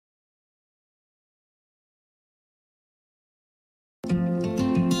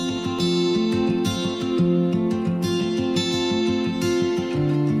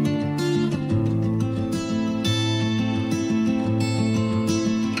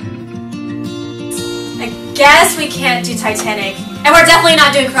guess we can't do Titanic. And we're definitely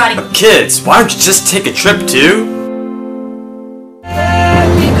not doing karate. Kids, why don't you just take a trip too?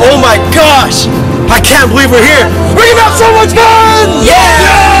 Oh my gosh! I can't believe we're here! We're gonna have so much fun!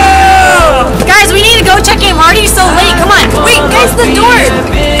 Yeah! Guys, we need to go check in. We're already so late. Come on. Wait, guys, the door!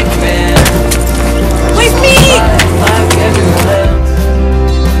 Wait, me!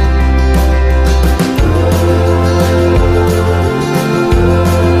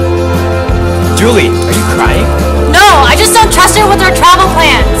 Julie, are you crying? No, I just don't trust her with her travel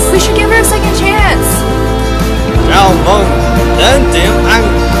plans. We should give her a second chance.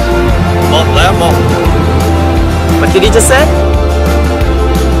 What did he just say?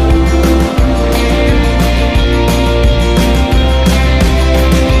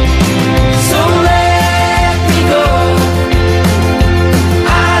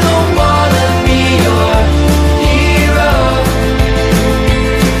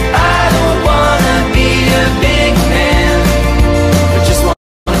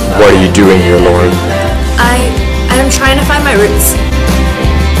 What are you doing here, Lauren? I'm trying to find my roots.